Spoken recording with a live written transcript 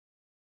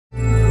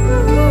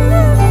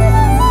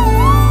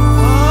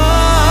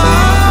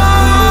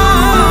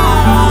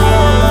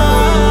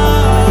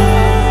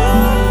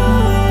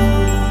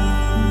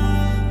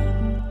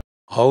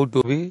how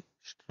to be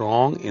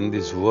strong in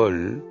this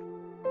world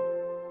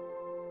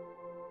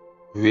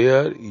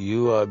where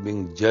you are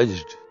being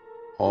judged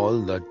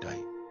all the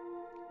time.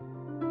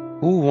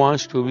 Who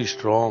wants to be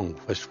strong?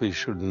 First we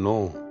should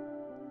know.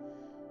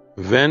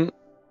 When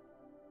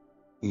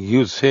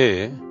you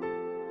say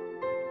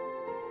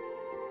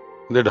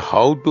that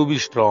how to be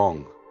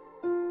strong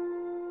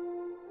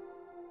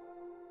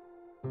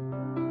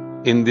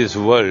in this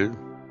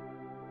world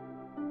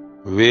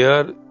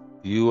where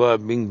you are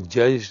being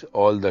judged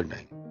all the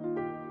time.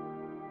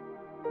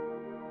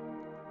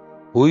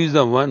 Who is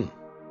the one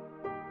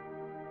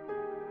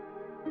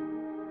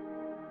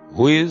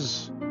who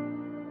is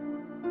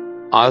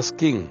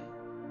asking?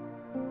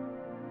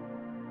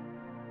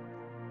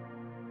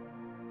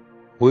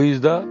 Who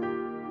is the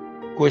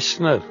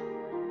questioner?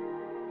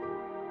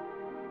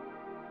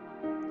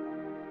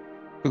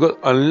 Because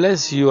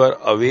unless you are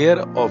aware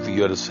of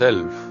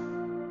yourself,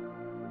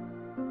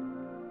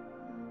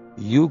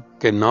 you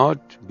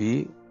cannot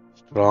be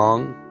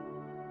strong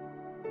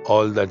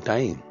all the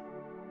time.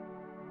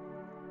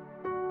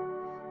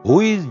 Who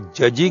is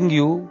judging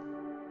you?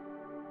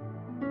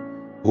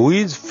 Who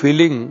is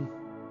feeling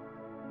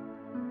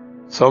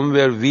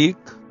somewhere weak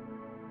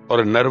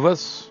or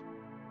nervous?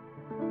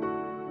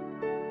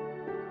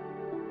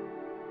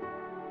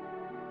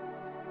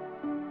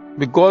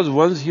 Because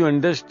once you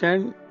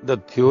understand the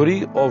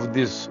theory of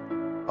this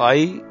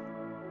I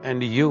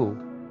and you,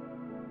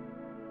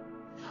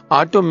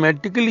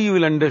 automatically you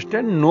will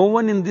understand no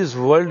one in this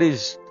world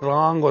is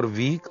strong or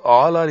weak.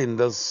 All are in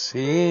the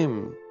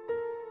same.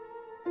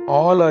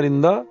 All are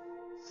in the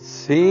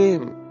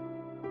same.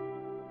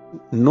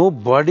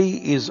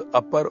 Nobody is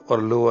upper or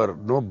lower.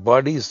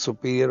 Nobody is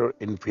superior or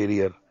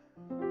inferior.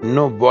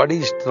 Nobody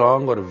is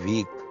strong or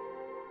weak.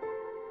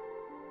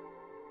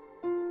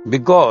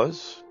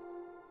 Because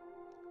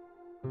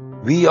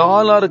we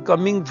all are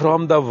coming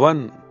from the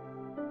one.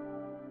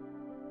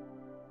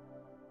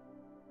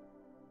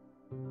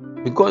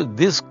 Because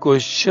this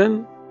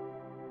question,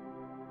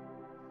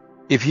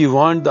 if you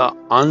want the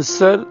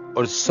answer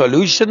or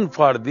solution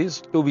for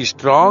this, to be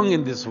strong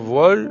in this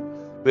world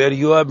where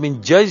you have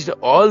been judged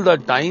all the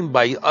time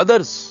by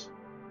others,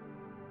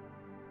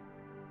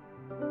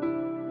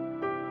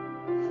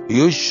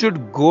 you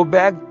should go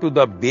back to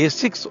the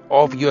basics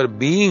of your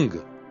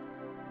being.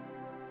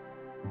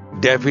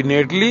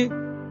 Definitely,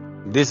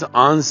 this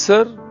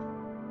answer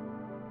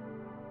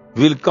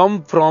will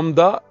come from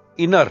the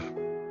inner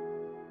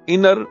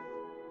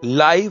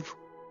life,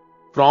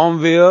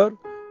 from where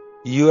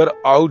your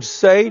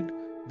outside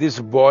this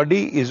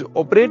body is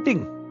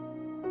operating.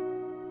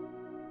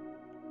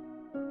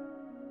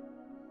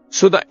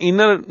 So the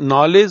inner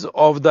knowledge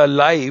of the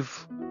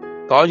life,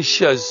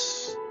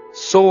 conscious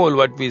soul,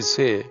 what we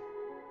say,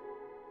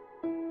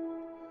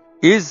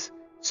 is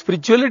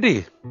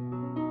spirituality.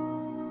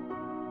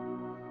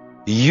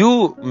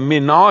 You may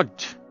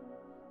not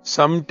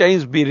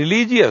sometimes be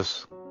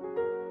religious,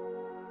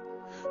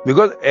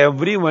 because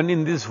everyone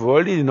in this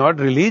world is not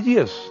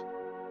religious.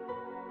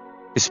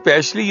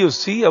 Especially you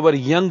see our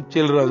young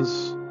children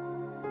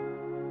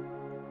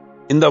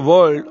in the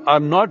world are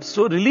not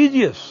so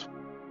religious.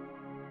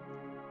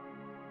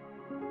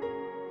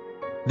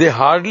 They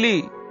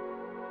hardly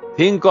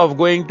think of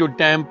going to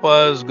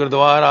temples,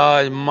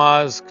 gurdwaras,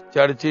 mosques,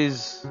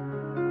 churches.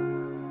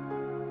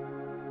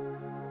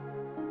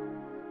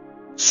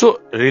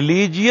 So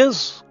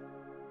religious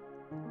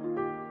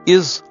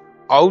is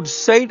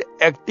outside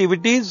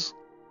activities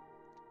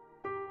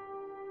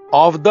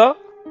of the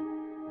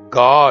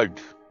God.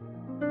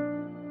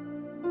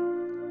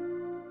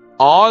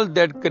 All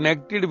that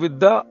connected with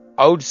the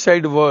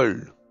outside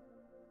world.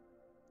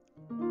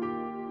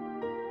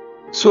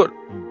 So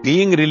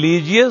being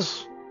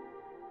religious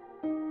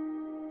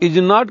is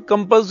not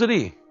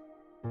compulsory.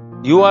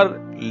 You are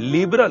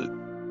liberal.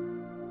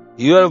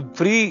 You are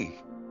free.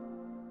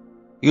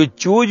 You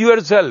choose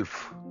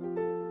yourself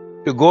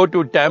to go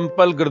to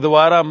temple,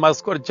 gurdwara,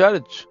 mosque or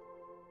church.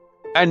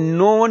 And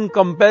no one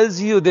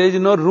compels you. There is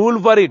no rule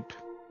for it.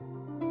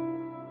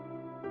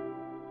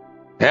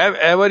 Have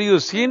ever you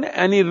seen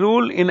any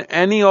rule in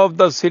any of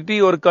the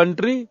city or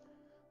country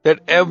that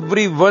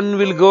everyone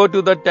will go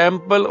to the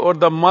temple or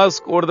the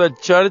mosque or the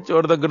church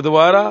or the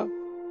gurdwara?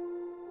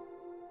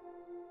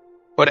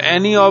 Or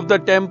any of the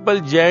temple,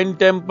 Jain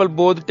temple,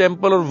 Bodh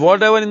temple or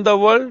whatever in the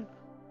world?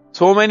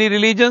 So many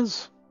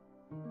religions?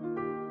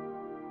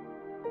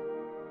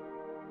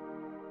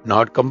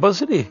 Not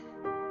compulsory.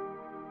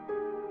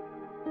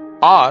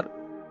 Or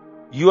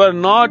you are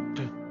not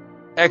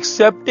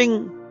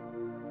accepting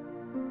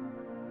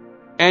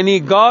any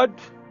God?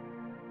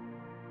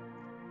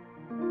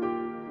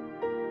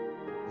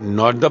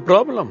 Not the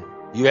problem.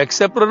 You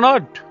accept or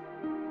not.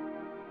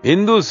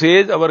 Hindu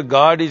says our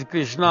God is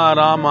Krishna,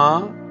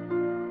 Rama.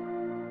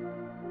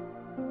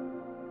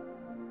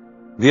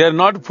 They are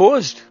not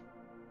forced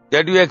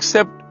that you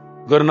accept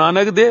Guru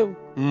Nanak Dev,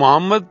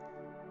 Muhammad,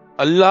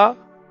 Allah,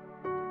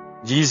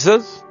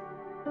 Jesus.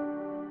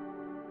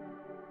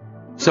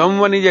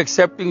 Someone is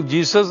accepting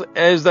Jesus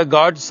as the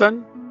God's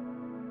son.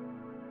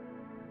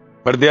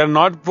 But they are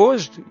not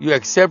forced. You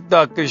accept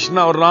the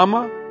Krishna or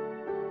Rama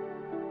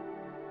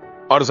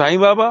or Sai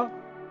Baba.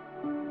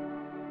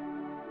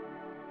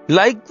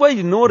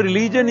 Likewise, no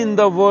religion in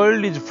the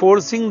world is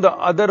forcing the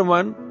other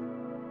one.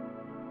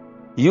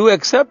 You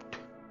accept.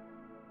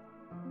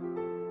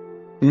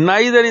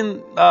 Neither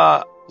in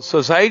the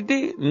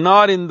society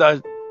nor in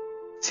the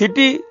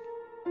city.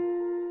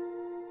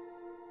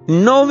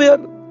 Nowhere.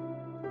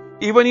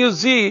 Even you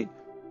see,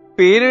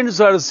 parents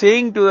are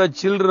saying to the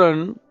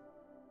children,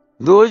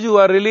 those who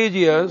are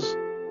religious,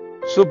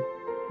 so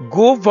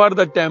go for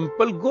the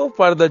temple, go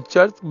for the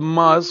church,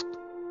 mosque,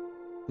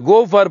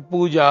 go for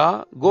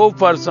puja, go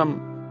for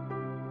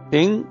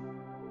something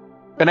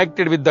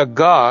connected with the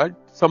God,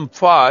 some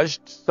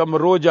fast, some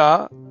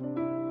roja.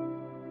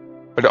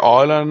 But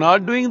all are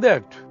not doing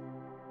that.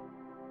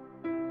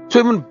 So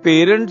even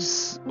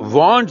parents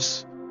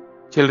wants,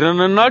 children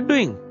are not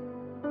doing.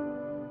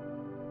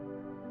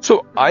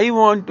 So I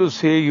want to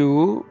say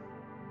you,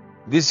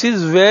 this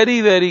is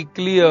very, very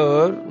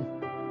clear.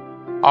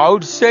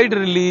 Outside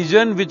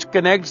religion which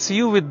connects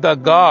you with the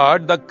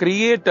God, the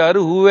Creator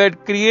who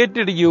had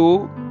created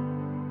you,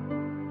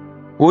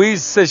 who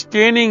is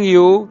sustaining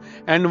you,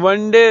 and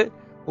one day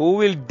who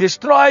will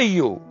destroy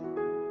you.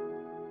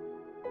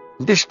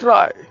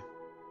 Destroy.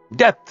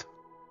 Death.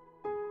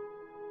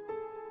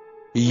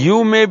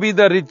 You may be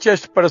the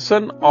richest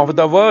person of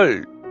the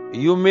world.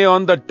 You may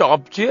on the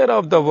top chair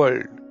of the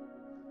world.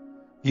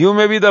 You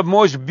may be the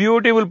most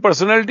beautiful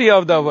personality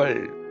of the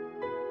world.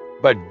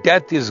 But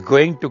death is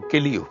going to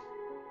kill you.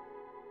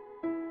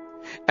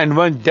 And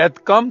when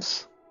death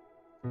comes,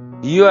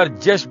 you are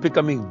just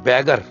becoming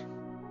beggar.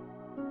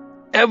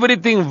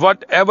 Everything,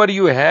 whatever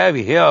you have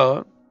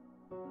here,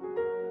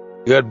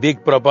 your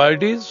big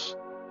properties,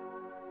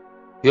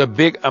 your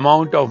big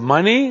amount of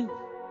money,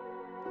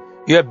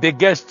 your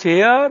biggest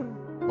chair,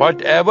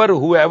 whatever,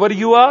 whoever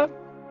you are,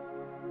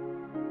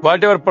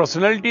 whatever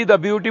personality, the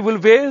beautiful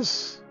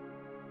face,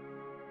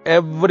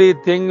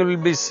 everything will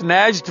be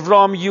snatched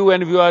from you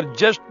and you are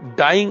just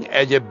dying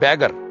as a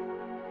beggar,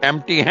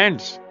 empty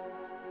hands.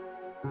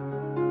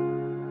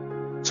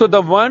 So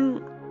the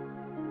one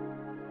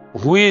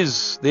who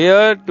is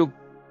there to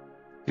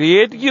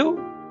create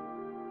you,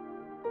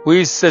 who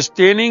is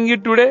sustaining you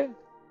today,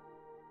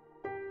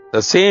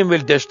 the same will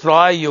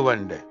destroy you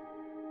one day.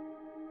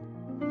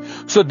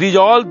 So these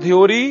all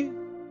theory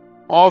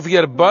of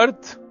your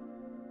birth,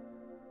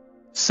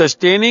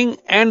 sustaining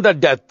and the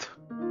death.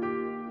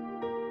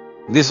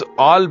 This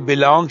all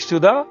belongs to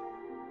the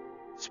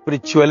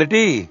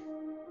spirituality,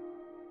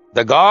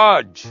 the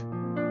God.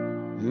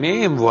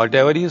 Name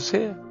whatever you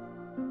say.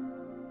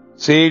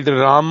 Say it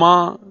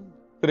Rama,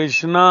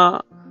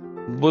 Krishna,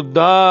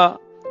 Buddha,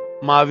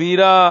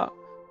 Mahavira,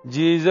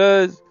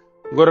 Jesus,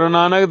 Guru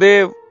Nanak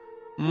Dev,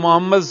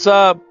 Muhammad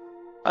Sahib,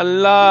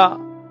 Allah,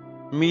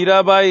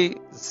 Mirabai,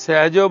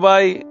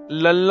 Sahajobai,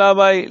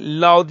 Lallabai,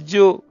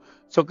 Lao-Tzu,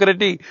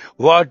 Socrates,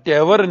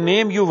 whatever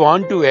name you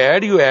want to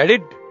add, you add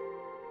it.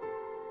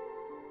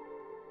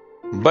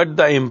 But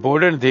the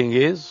important thing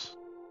is,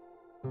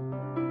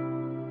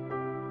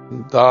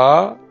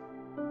 the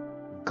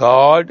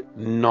God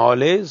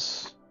knowledge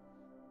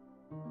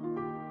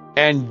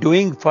and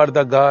doing for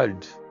the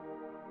God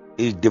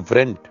is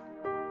different.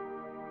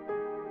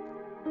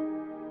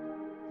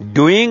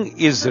 Doing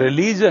is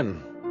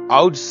religion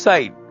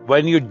outside.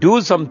 When you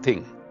do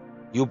something,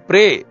 you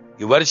pray,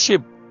 you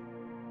worship,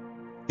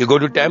 you go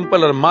to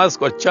temple or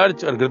mosque or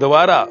church or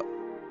gurdwara,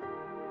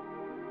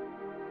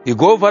 you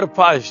go for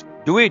fast,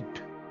 do it.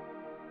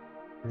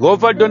 Go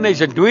for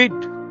donation, do it.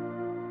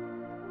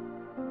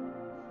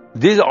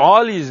 This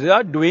all is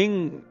the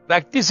doing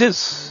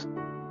practices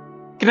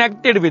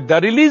connected with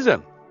the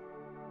religion.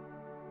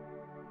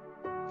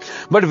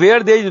 But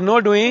where there is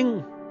no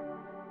doing,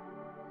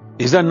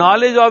 is the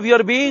knowledge of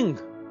your being.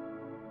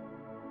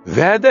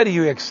 Whether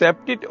you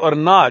accept it or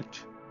not,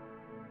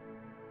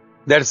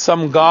 that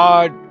some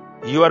God,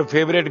 your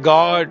favorite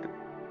God,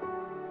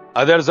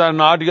 others are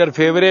not your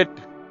favorite,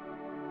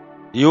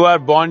 you are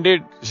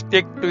bonded,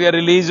 stick to your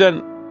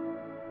religion,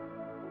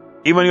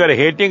 even you are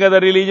hating other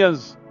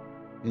religions,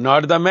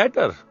 not the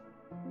matter.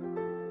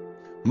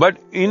 But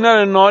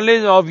inner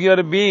knowledge of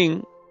your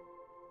being,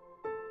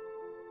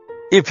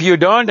 if you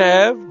don't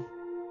have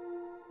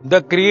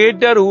the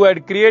Creator who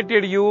had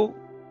created you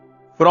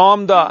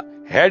from the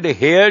head,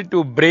 hair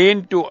to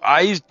brain to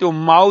eyes to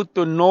mouth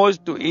to nose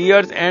to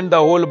ears and the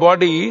whole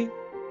body,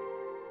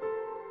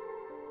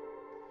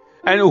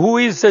 and who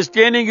is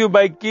sustaining you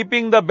by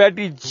keeping the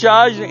battery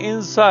charged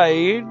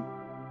inside,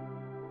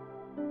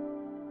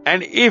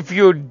 and if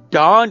you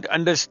don't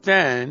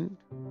understand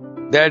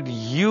that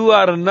you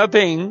are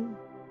nothing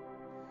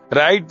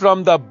right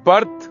from the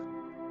birth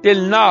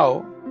till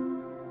now,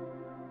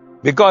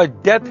 because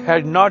death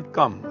had not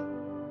come.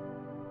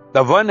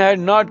 The one had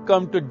not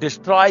come to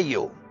destroy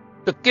you,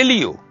 to kill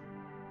you.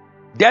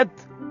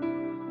 Death,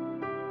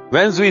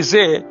 when we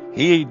say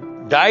he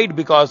died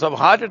because of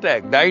heart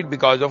attack, died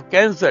because of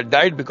cancer,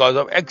 died because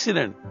of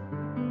accident,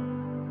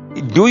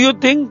 do you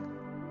think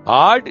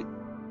heart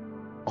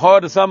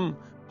or some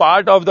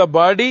part of the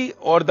body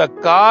or the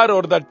car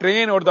or the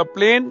train or the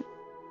plane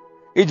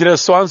is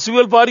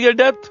responsible for your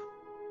death?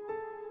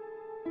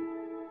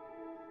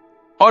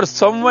 Or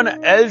someone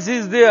else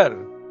is there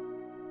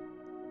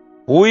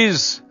who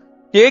is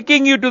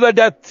taking you to the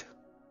death?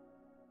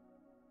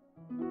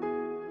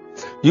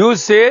 You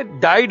say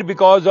died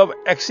because of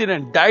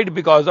accident, died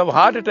because of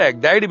heart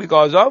attack, died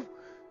because of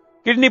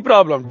kidney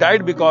problem,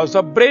 died because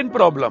of brain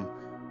problem.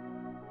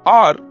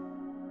 Or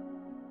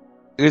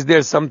is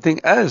there something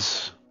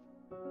else?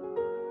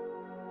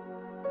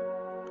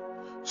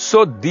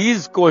 So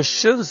these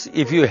questions,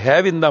 if you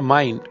have in the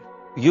mind,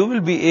 you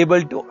will be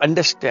able to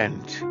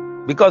understand.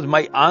 Because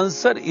my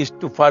answer is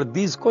for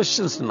these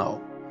questions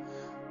now.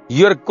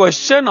 Your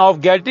question of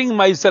getting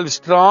myself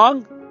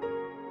strong,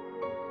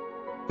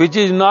 which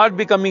is not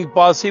becoming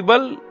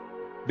possible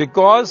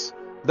because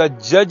the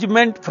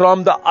judgment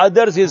from the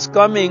others is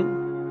coming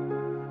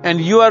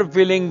and you are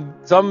feeling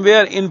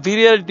somewhere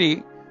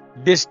inferiority,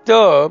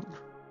 disturbed,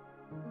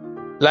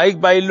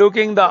 like by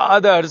looking the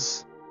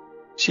others,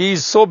 she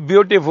is so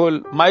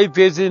beautiful, my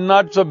face is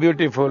not so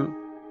beautiful.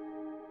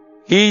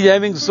 He is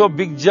having so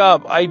big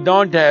job, I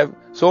don't have.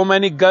 So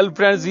many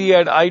girlfriends he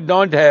had, I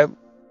don't have.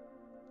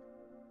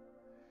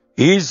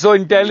 He is so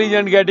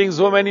intelligent, getting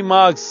so many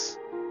marks,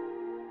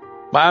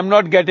 but I am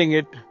not getting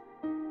it.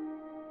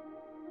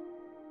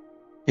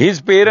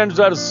 His parents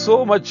are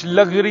so much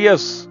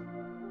luxurious.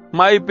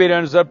 My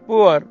parents are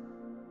poor.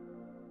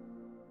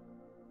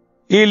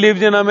 He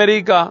lives in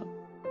America.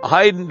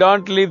 I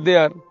don't live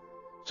there.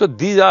 So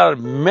these are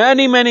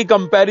many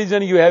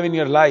comparisons you have in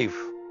your life.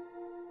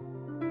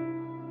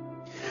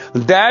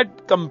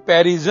 That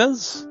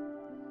comparisons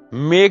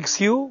makes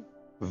you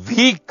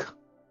weak.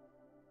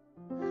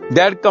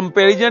 That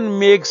comparison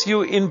makes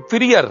you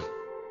inferior.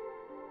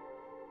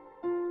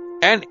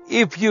 And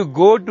if you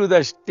go to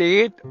the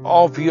state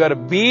of your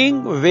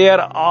being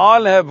where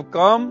all have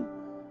come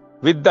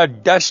with the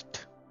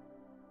dust,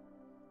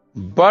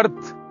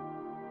 birth,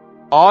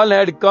 all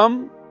had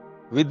come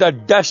with the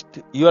dust.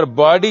 Your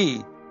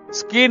body,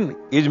 skin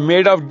is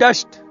made of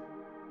dust.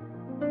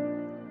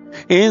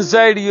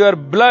 Inside your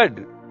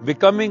blood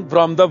becoming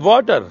from the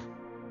water.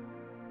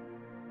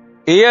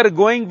 Air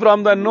going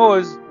from the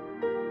nose,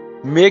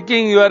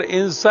 making your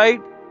inside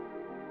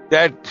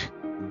that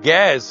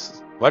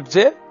gas, what's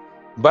it?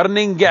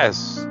 Burning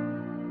gas.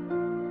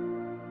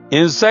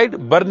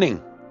 Inside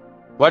burning.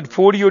 What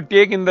food you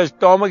take in the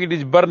stomach, it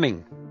is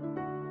burning.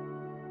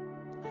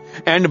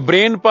 And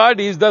brain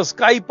part is the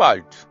sky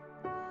part.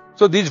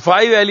 So these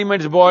 5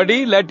 elements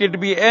body, let it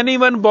be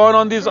anyone born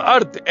on this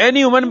earth,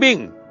 any human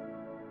being.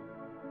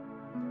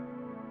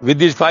 With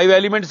these 5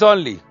 elements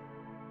only.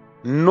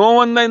 No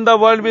one in the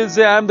world will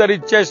say, I am the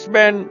richest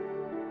man,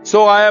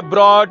 so I have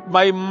brought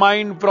my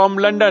mind from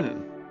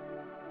London.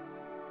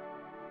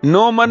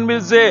 No one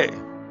will say,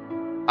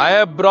 I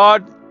have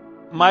brought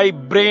my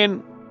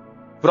brain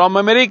from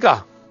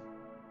America.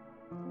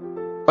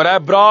 Or I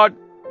have brought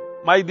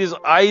these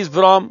eyes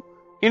from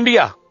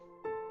India.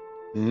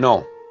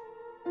 No.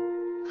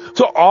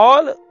 So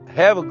all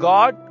have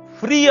got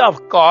free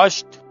of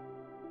cost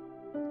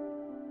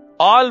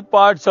all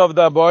parts of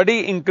the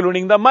body,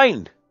 including the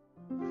mind.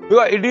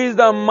 Because it is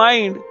the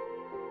mind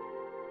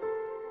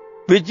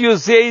which you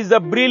say is the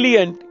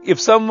brilliant if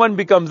someone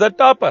becomes the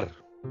topper.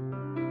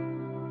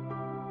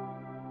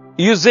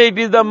 You say it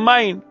is the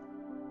mind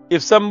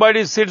if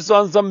somebody sits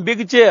on some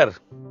big chair.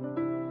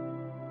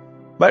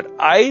 But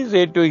I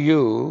say to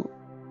you,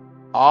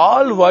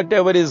 all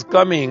whatever is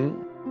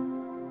coming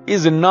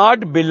is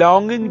not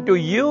belonging to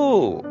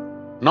you,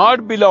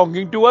 not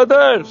belonging to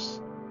others.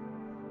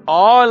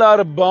 All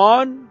are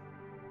born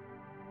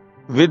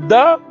with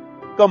the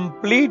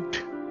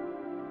complete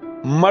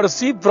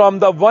mercy from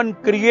the one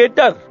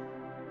creator.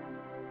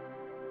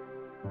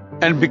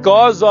 And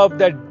because of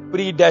that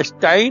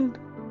predestined,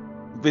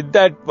 with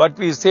that what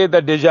we say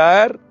the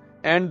desire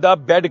and the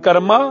bad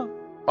karma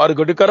or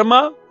good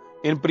karma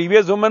in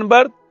previous human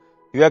birth,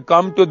 you have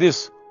come to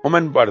this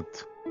human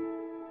birth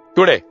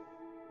today.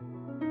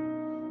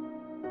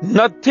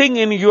 Nothing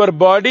in your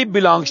body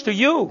belongs to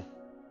you.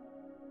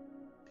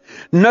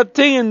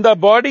 Nothing in the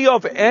body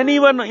of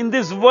anyone in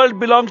this world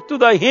belongs to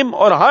him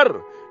or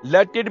her.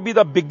 Let it be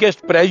the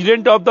biggest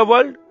president of the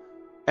world,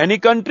 any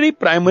country,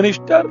 prime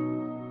minister.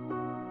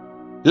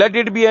 Let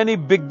it be any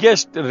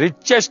biggest,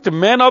 richest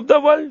man of the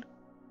world.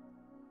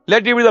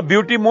 Let it be the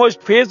beauty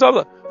most face of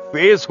the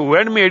face. Who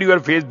had made your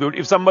face beautiful?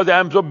 If somebody says, I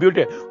am so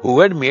beautiful, who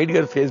had made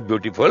your face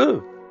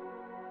beautiful?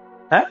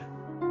 Huh?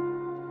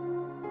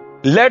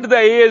 Let the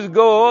age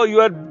go,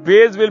 your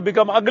face will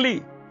become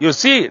ugly. You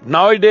see,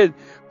 nowadays,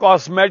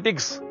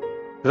 cosmetics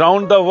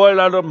round the world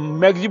are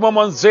maximum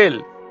on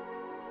sale.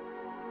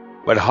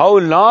 But how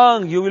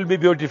long you will be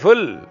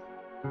beautiful?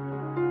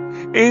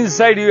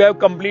 Inside you have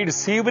complete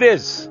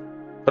sewerage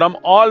from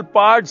all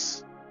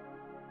parts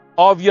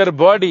of your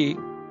body,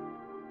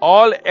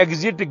 all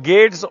exit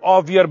gates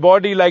of your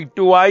body like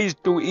 2 eyes,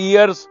 2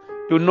 ears,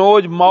 2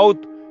 nose, mouth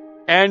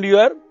and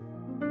your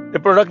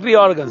reproductive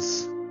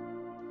organs.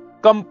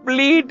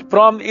 complete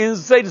from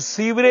inside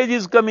sewerage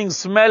is coming,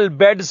 smell,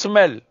 bad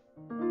smell,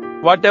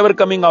 whatever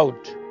coming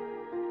out.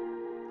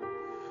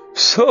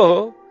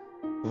 So,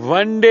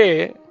 one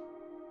day,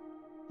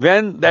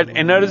 when that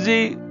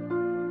energy,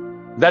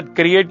 that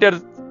creator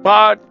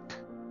part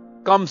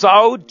comes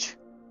out,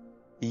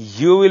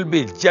 you will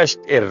be just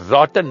a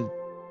rotten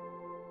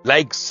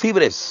like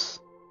sewerage.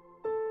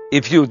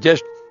 If you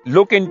just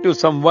look into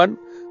someone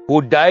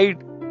who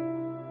died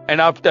and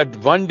after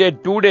 1 day,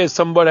 2 days,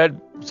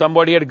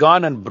 somebody had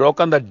gone and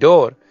broken the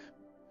door,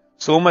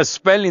 so much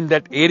smell in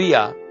that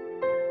area,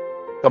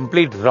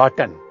 complete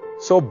rotten.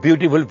 So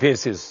beautiful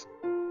faces.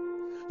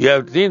 You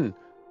have seen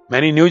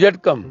many news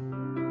had come.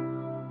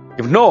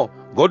 If no,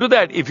 go to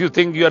that if you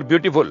think you are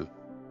beautiful.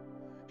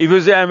 If you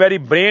say I am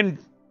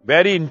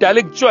very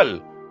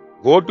intellectual,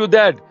 go to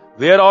that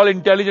where all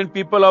intelligent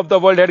people of the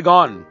world had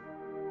gone.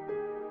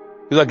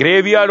 To the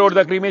graveyard or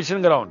the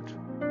cremation ground.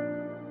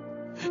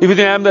 If you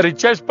think I am the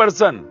richest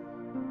person,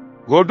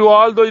 go to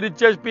all those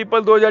richest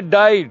people, those that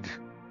died.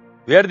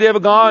 Where they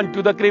have gone?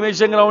 To the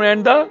cremation ground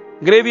and the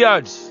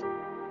graveyards.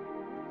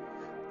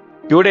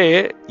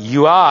 Today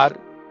you are,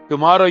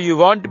 tomorrow you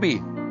won't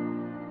be.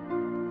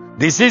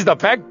 This is the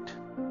fact.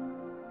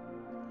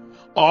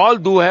 All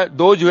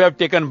those who have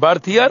taken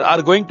birth here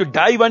are going to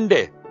die one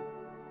day.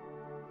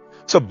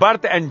 So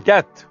birth and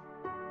death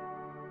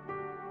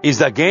is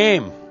the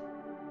game.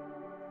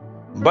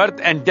 Birth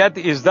and death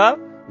is the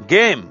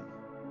game.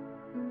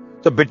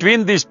 So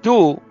between these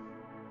two,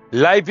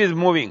 life is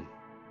moving.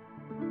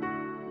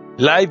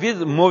 Life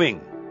is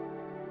moving.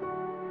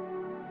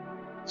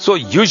 So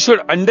you should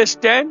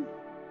understand,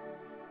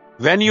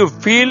 when you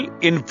feel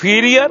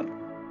inferior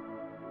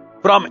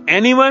from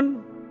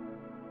anyone,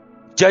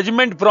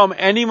 judgment from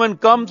anyone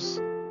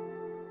comes,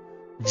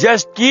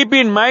 just keep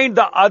in mind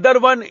the other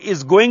one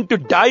is going to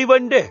die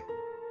one day.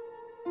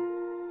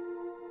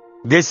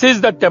 This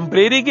is the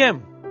temporary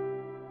game.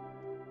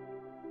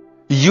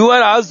 You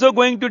are also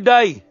going to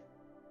die.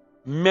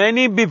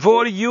 Many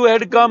before you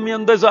had come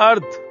on this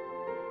earth.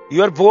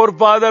 Your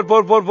forefather,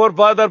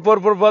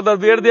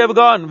 where they have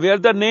gone? Where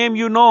the name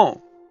you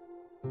know?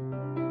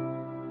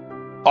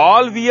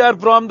 All we are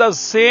from the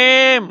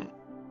same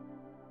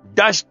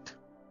dust.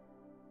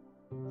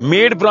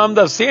 Made from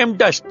the same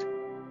dust.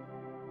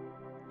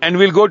 And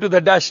we'll go to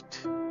the dust.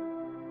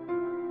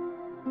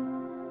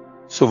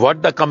 So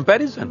what the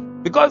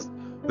comparison? Because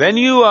when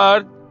you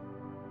are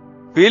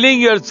feeling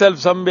yourself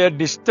somewhere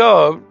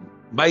disturbed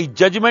by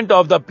judgment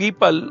of the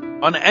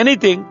people on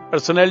anything,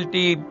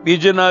 personality,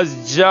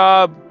 business,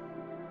 job,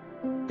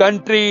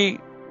 country,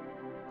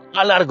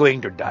 all are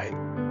going to die.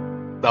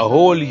 The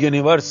whole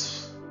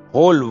universe,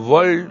 whole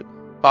world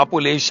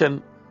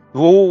population,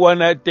 who one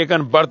had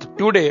taken birth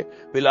today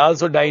will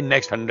also die in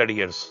next 100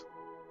 years.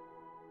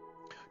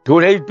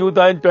 Today,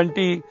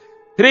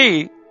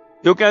 2023,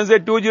 you can say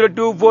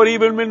 2024, he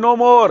will be no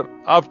more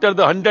after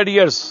the 100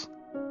 years.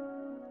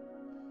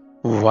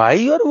 Why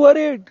you are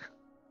worried?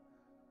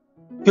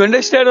 You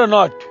understand or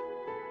not?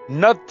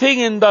 Nothing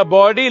in the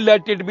body,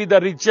 let it be the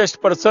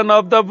richest person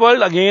of the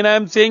world. Again, I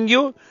am saying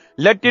you,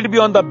 let it be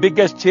on the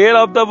biggest chair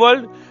of the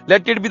world.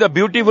 Let it be the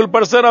beautiful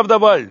person of the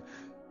world.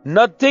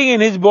 Nothing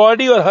in his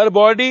body or her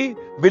body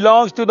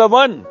belongs to the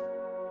one.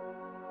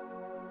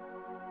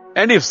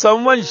 And if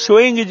someone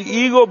showing his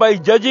ego by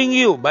judging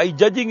you,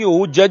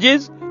 who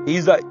judges?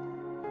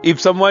 If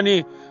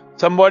somebody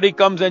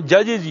comes and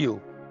judges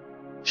you,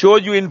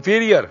 shows you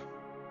inferior,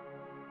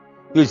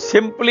 you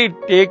simply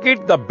take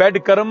it, the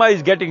bad karma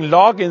is getting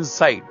locked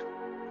inside.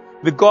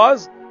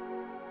 Because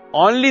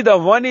only the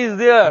one is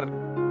there,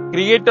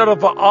 creator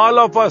of all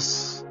of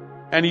us.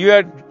 And you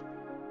had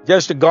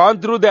just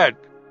gone through that.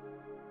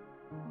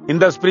 In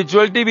the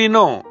spirituality we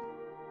know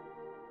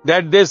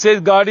that they say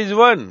God is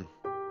one.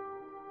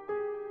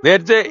 They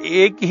say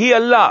Ek hi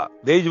Allah.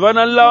 There is one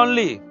Allah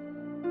only.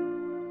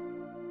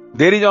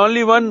 There is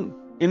only one.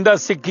 In the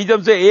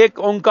Sikhism say Ek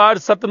Onkar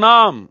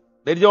Satnam.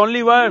 There is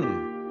only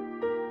one.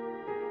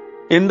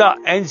 In the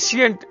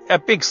ancient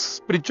epics,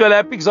 spiritual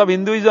epics of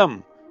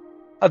Hinduism,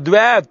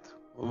 Advait,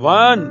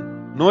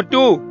 one, no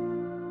two.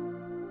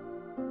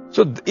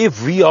 So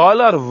if we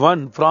all are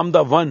one from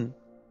the one,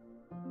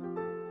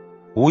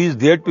 who is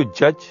there to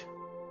judge?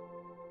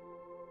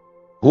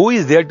 Who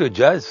is there to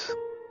judge?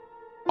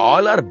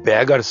 All are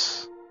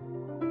beggars.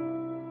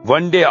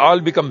 One day all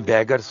become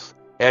beggars.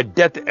 At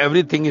death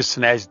everything is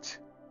snatched.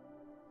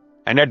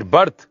 And at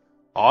birth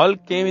all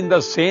came in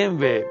the same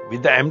way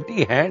with the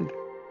empty hand.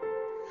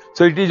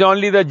 So it is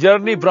only the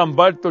journey from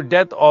birth to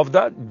death of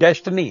the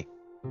destiny,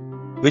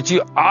 which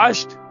you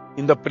asked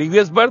in the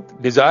previous birth,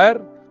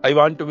 desire. I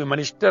want to be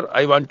minister,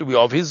 I want to be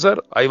officer,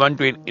 I want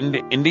to be in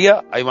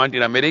India, I want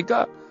in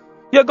America.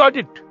 You got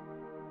it.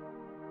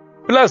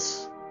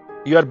 Plus,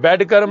 your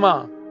bad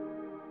karma.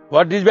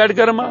 What is bad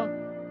karma?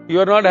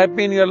 You are not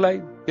happy in your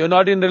life. You are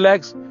not in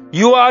relax.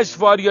 You asked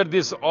for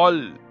this all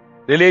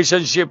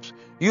relationships.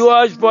 You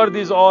asked for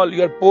this all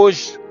your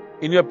post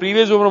in your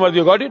previous woman.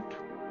 You got it.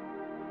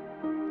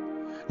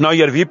 Now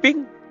you are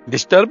weeping,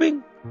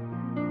 disturbing.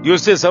 You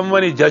say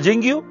someone is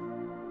judging you.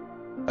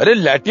 Arey,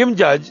 let him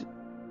judge.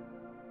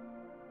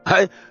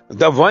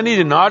 The one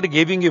is not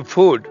giving you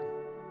food.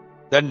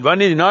 That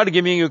one is not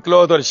giving you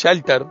clothes or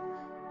shelter.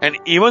 And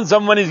even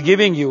someone is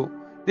giving you.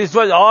 This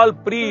was all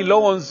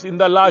pre-loans in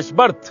the last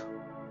birth.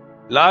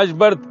 Last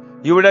birth,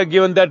 you would have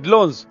given that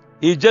loans.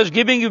 He is just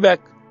giving you back.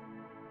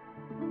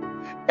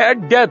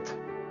 At death,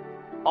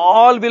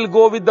 all will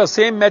go with the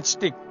same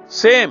matchstick.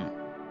 Same.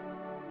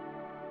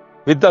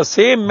 With the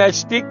same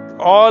matchstick,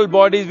 all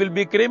bodies will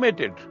be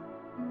cremated.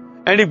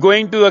 And if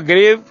going to a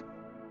grave,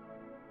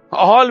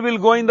 all will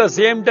go in the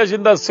same touch,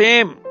 in the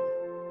same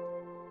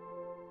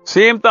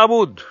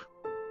tabut,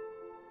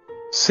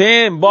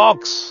 same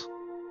box.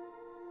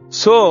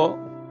 So,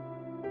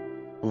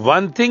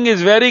 one thing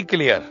is very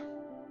clear,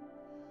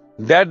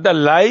 that the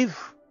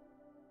life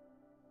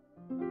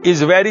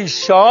is very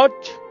short,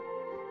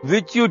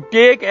 which you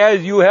take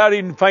as you are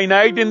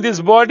infinite in this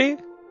body.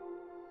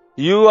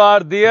 You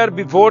are there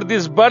before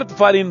this birth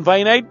for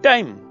infinite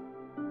time.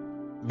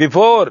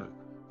 Before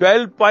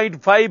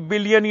 12.5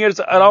 billion years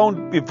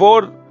around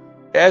before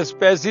as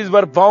species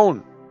were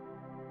found.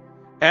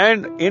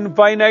 And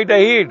infinite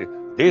ahead.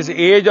 This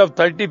age of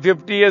 30,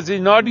 50 years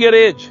is not your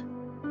age.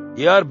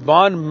 You are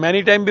born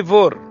many times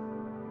before.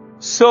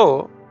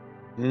 So,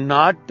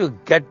 not to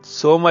get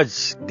so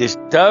much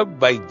disturbed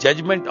by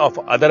judgment of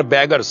other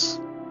beggars.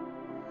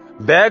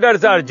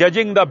 Beggars are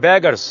judging the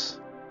beggars.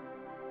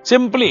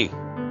 Simply.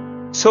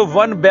 So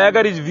one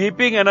beggar is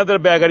weeping, another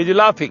beggar is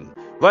laughing.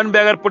 One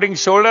beggar putting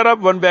shoulder up,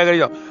 one beggar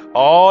is up.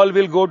 All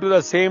will go to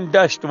the same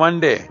dust one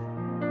day.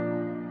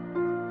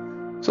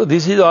 So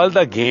this is all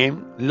the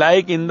game.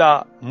 Like in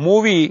the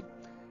movie,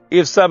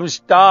 if some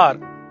star,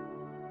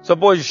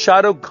 suppose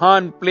Shah Rukh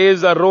Khan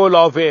plays the role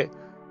of a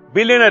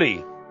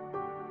billionaire.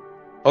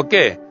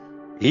 Okay,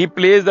 he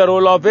plays the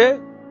role of a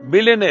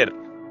billionaire.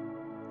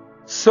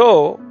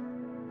 So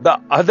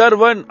the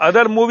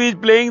other movie is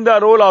playing the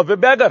role of a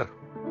beggar.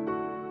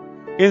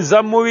 In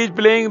some movie, he's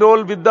playing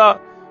role with the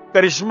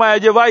Karishma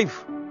as a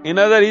wife. In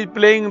other, he's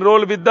playing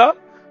role with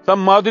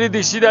some Madhuri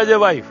Dixit as a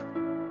wife.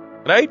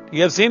 Right?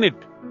 You have seen it.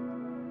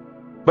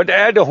 But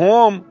at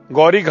home,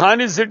 Gauri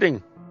Khan is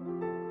sitting.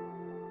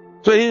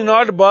 So he is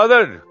not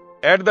bothered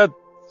at the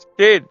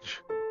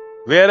stage,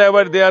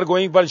 wherever they are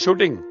going for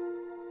shooting.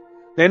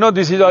 They know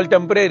this is all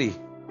temporary.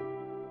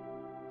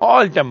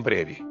 All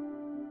temporary.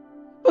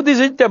 So this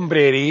is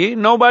temporary.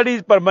 Nobody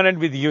is permanent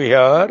with you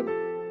here.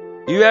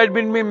 You had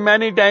been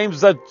many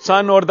times the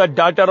son or the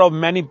daughter of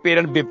many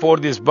parents before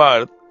this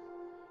birth.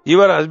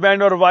 Your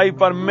husband or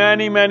wife are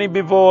many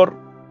before.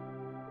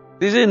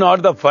 This is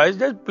not the first.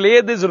 Just play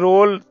this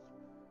role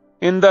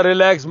in the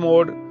relaxed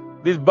mode.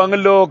 This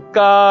bungalow,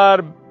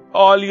 car,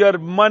 all your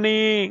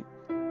money,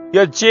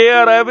 your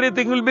chair,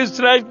 everything will be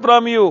snatched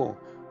from you.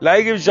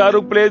 Like if Shah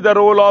Rukh plays the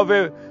role of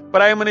a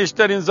prime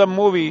minister in some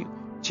movie,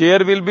 chair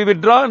will be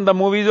withdrawn, the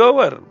movie is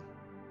over.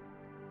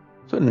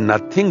 So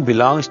nothing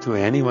belongs to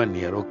anyone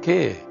here,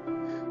 okay?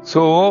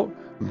 So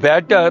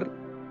better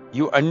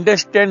you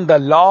understand the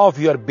law of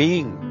your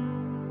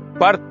being,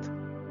 birth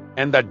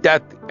and the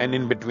death and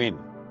in between.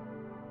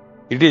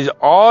 It is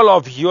all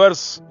of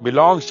yours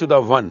belongs to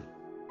the one.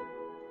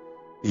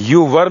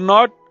 You were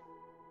not.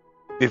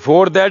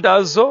 Before that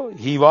also,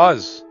 he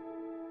was.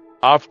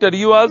 After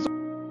you also,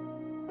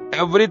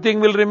 everything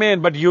will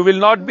remain, but you will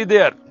not be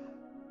there.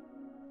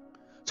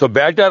 So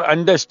better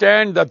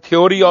understand the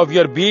theory of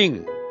your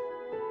being.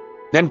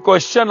 Then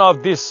question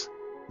of this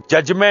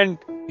judgment,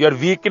 your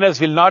weakness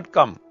will not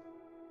come.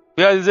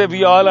 Because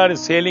we all are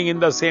sailing in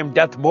the same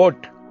death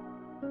boat.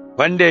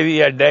 One day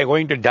we are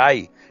going to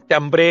die.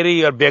 Temporary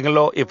your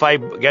bungalow, if I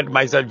get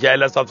myself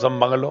jealous of some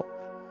bungalow.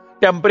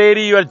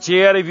 Temporary your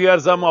chair, if you are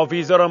some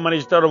officer or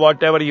minister or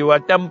whatever you are.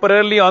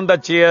 Temporarily on the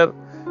chair.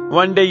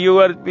 One day you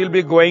will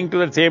be going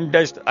to the same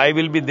dust. I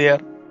will be there.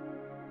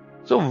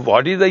 So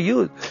what is the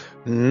use?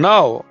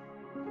 Now,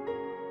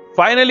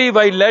 finally, if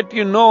I let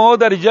you know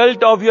the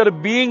result of your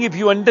being, if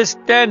you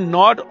understand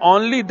not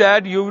only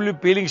that you will be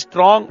feeling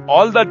strong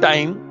all the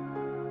time,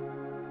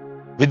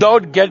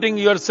 without getting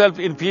yourself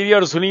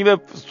inferior or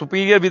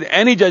superior with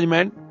any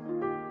judgment,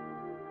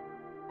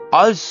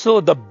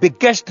 also the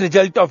biggest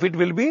result of it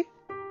will be,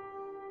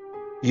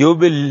 you will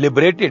be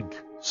liberated,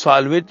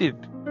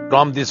 salvated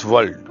from this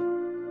world.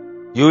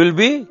 You will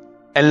be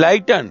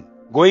enlightened,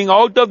 going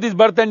out of this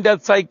birth and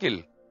death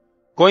cycle,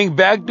 going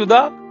back to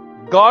the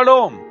God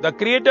home, the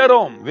creator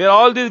home, where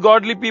all these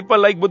godly people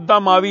like Buddha,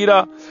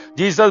 Mahavira,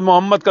 Jesus,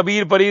 Muhammad,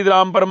 Kabir, Farid,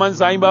 Ram, Paraman,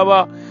 Sai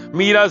Baba,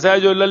 Meera,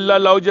 Sahajo, Lalla,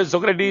 Lauja,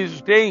 Socrates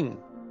staying.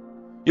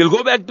 You'll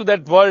go back to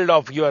that world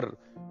of your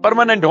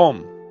permanent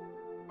home.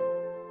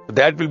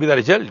 That will be the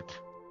result.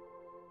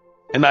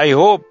 And I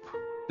hope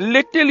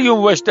little you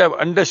must have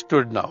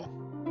understood now.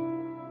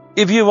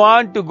 If you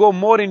want to go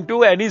more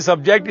into any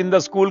subject in the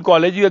school,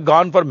 college, you have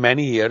gone for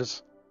many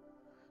years.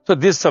 So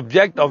this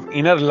subject of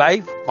inner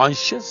life,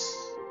 conscious,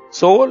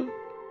 soul,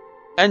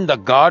 and the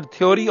God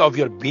theory of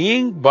your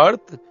being,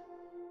 birth,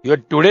 your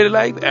today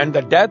life and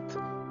the death,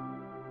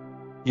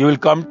 you will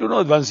come to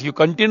know once you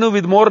continue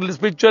with more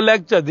spiritual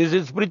lecture. This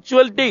is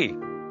spirituality.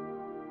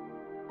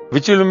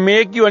 which will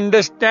make you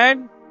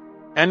understand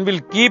and will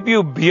keep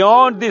you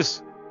beyond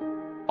this,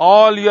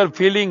 all your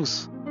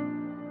feelings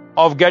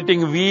of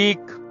getting weak,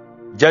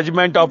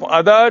 judgment of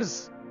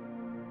others,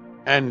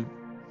 and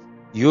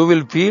you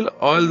will feel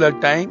all the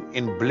time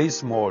in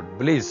bliss mode.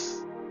 Bliss.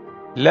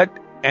 Let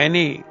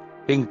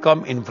anything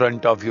come in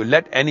front of you.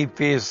 Let any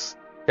face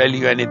tell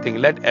you anything.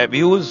 Let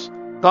abuse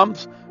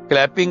comes,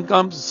 clapping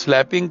comes,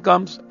 slapping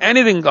comes,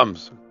 anything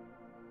comes.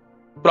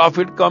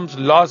 Profit comes,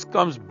 loss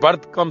comes,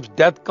 birth comes,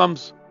 death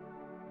comes.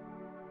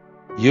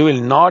 You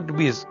will not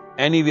be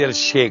anywhere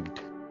shaken.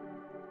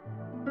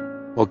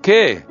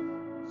 Okay?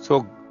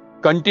 So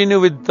continue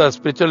with the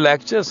spiritual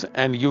lectures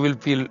and you will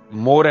feel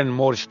more and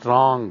more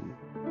strong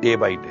day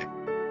by day.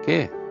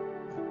 Okay?